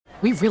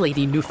We really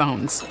need new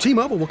phones.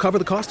 T-Mobile will cover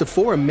the cost of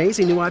 4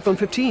 amazing new iPhone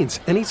 15s,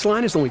 and each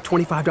line is only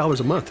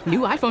 $25 a month. New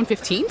iPhone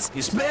 15s?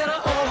 It's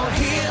better over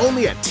here.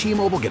 Only at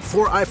T-Mobile, get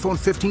 4 iPhone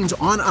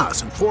 15s on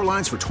us and 4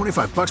 lines for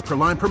 $25 per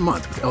line per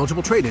month with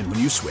eligible trade-in when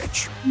you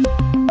switch.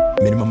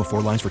 Minimum of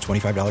 4 lines for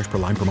 $25 per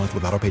line per month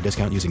with autopay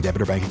discount using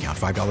debit or bank account.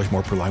 $5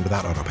 more per line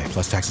without autopay,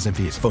 plus taxes and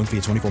fees. Phone fee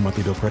at 24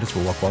 monthly bill credits for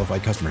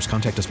well-qualified customers.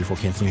 Contact us before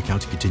canceling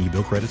account to continue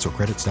bill credits or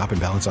credit stop and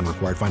balance on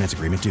required finance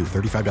agreement due.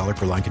 $35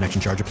 per line connection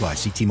charge applies.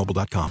 See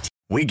T-Mobile.com.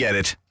 We get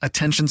it.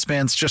 Attention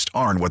spans just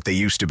aren't what they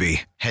used to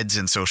be. Heads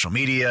in social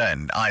media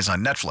and eyes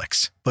on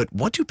Netflix. But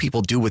what do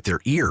people do with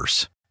their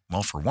ears?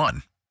 Well, for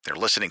one, they're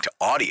listening to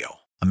audio.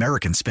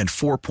 Americans spend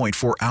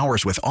 4.4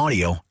 hours with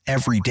audio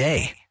every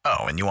day.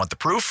 Oh, and you want the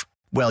proof?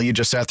 Well, you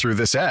just sat through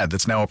this ad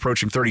that's now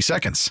approaching 30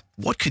 seconds.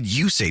 What could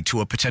you say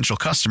to a potential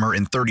customer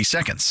in 30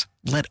 seconds?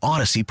 Let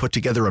Odyssey put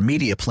together a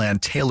media plan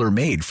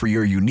tailor-made for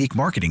your unique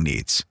marketing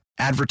needs.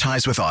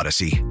 Advertise with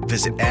Odyssey.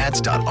 Visit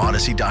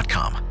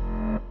ads.odyssey.com.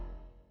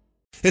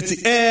 It's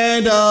the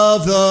end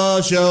of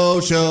the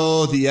show,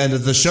 the end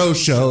of the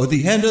show,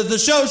 the end of the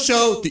show,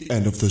 the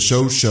end of the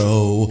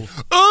show.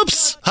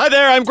 Oops! Hi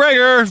there, I'm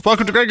Gregor.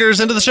 Welcome to Gregor's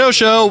End of the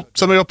Show.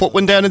 Somebody will put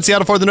one down in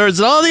Seattle for the nerds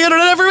and on the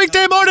internet every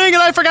weekday morning, and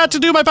I forgot to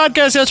do my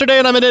podcast yesterday,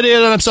 and I'm an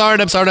idiot, and I'm sorry.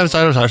 I've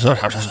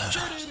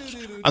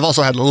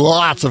also had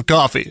lots of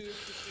coffee.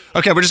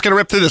 Okay, we're just going to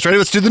rip through this. Ready?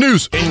 Let's do the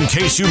news. In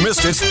case you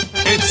missed it,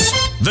 it's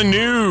the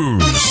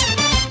news.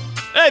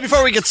 Hey,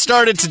 before we get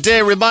started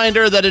today,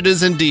 reminder that it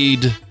is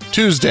indeed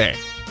Tuesday,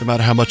 no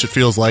matter how much it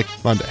feels like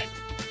Monday.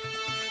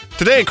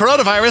 Today,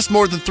 coronavirus,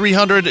 more than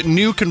 300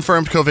 new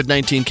confirmed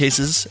COVID-19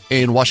 cases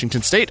in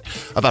Washington state,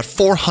 about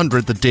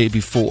 400 the day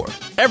before.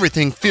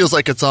 Everything feels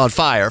like it's on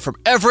fire, from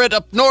Everett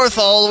up north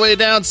all the way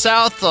down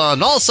south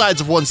on all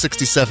sides of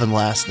 167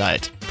 last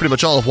night. Pretty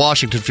much all of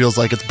Washington feels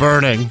like it's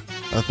burning,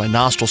 with my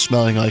nostrils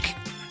smelling like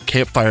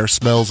campfire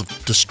smells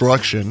of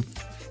destruction.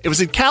 It was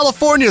in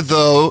California,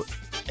 though,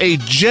 a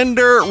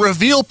gender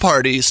reveal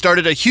party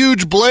started a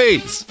huge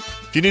blaze.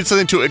 If you need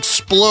something to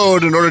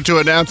explode in order to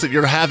announce that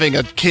you're having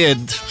a kid,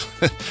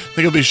 I think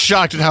you'll be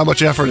shocked at how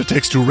much effort it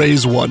takes to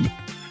raise one.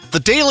 The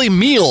Daily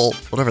Meal,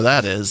 whatever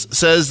that is,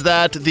 says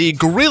that the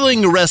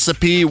grilling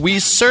recipe we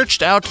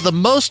searched out the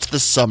most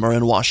this summer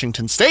in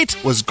Washington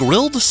state was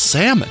grilled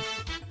salmon.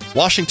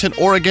 Washington,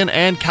 Oregon,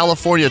 and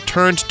California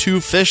turned to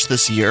fish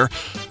this year.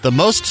 The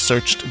most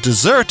searched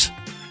dessert,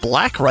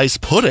 black rice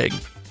pudding. I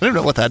don't even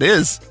know what that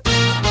is.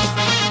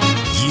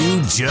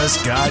 You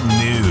just got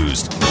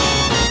news.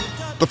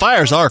 The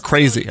fires are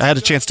crazy. I had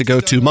a chance to go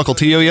to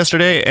Mukilteo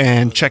yesterday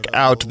and check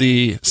out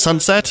the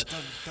sunset,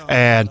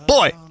 and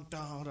boy,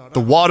 the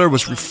water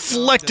was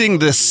reflecting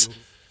this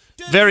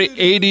very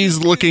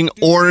 80s looking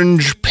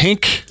orange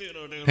pink,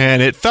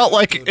 and it felt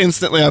like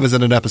instantly I was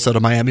in an episode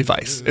of Miami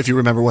Vice, if you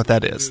remember what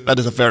that is. That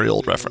is a very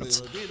old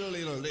reference.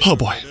 Oh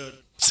boy.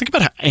 Let's think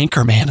about how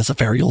Anchorman is a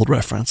very old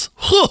reference.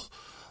 Huh.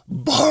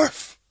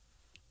 Barf.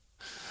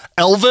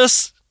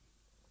 Elvis?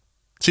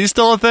 Is he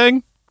still a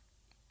thing?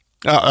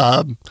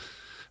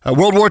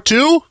 World War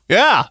II?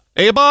 Yeah.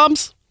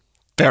 A-bombs?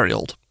 Very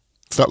old.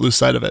 Let's not lose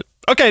sight of it.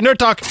 Okay, Nerd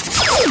Talk.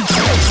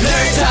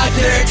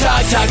 Nerd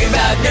Talk, talking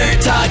about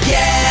Nerd Talk,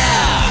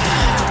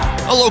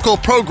 yeah! A local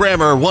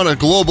programmer won a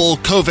global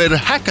COVID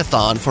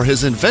hackathon for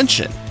his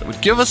invention that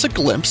would give us a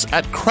glimpse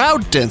at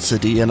crowd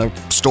density in a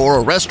store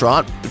or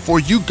restaurant before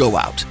you go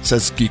out,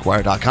 says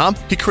GeekWire.com.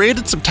 He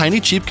created some tiny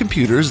cheap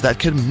computers that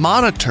can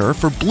monitor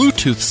for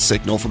Bluetooth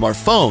signal from our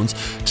phones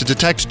to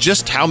detect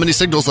just how many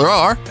signals there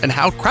are and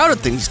how crowded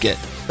things get.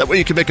 That way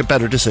you can make a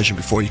better decision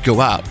before you go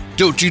out.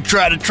 Don't you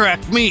try to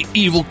track me,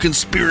 evil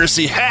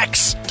conspiracy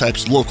hacks,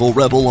 types local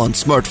rebel on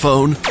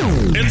smartphone.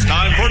 It's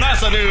time for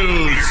NASA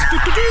news.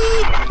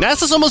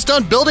 NASA's almost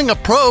done building a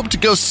probe to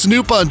go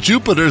snoop on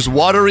Jupiter's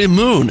watery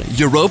moon,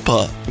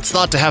 Europa. It's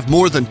thought to have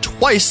more than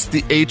twice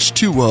the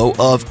H2O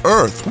of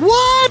Earth.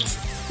 What?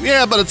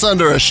 Yeah, but it's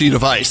under a sheet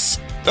of ice.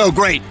 Oh,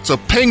 great. So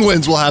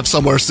penguins will have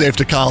somewhere safe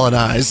to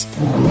colonize.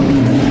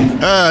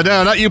 No,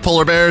 not you,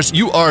 polar bears.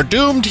 You are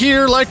doomed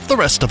here like the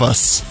rest of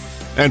us.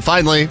 And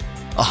finally,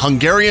 a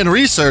Hungarian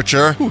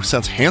researcher, who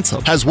sounds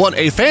handsome, has won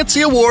a fancy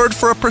award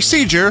for a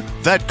procedure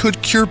that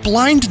could cure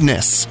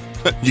blindness.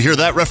 You hear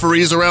that,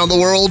 referees around the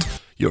world?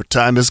 Your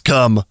time has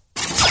come.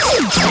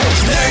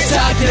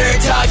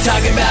 Nerd Talk,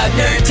 talking about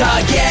Nerd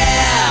Talk,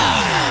 yeah!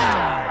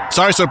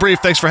 Sorry so brief.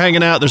 Thanks for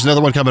hanging out. There's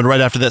another one coming right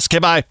after this. Okay,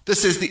 bye.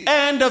 This is the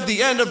end of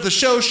the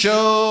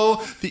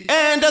show. The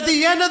end of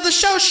the end of the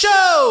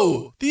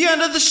show. The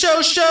end of the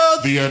show.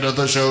 The end of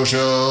the show.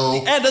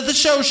 The end of the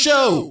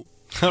show.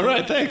 All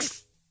right,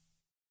 thanks.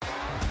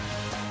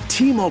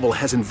 T-Mobile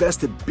has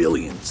invested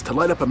billions to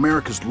light up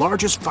America's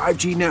largest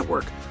 5G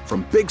network,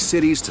 from big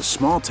cities to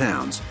small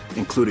towns,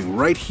 including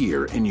right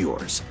here in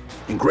yours.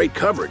 And great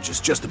coverage is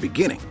just the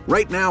beginning.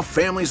 Right now,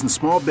 families and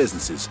small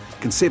businesses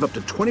can save up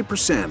to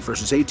 20%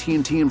 versus AT&T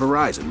and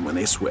Verizon when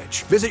they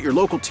switch. Visit your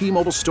local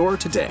T-Mobile store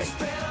today.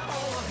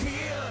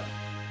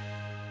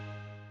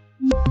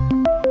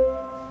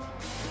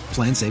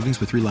 Plan savings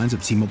with 3 lines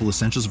of T-Mobile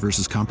Essentials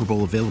versus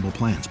comparable available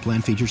plans.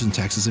 Plan features and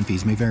taxes and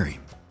fees may vary.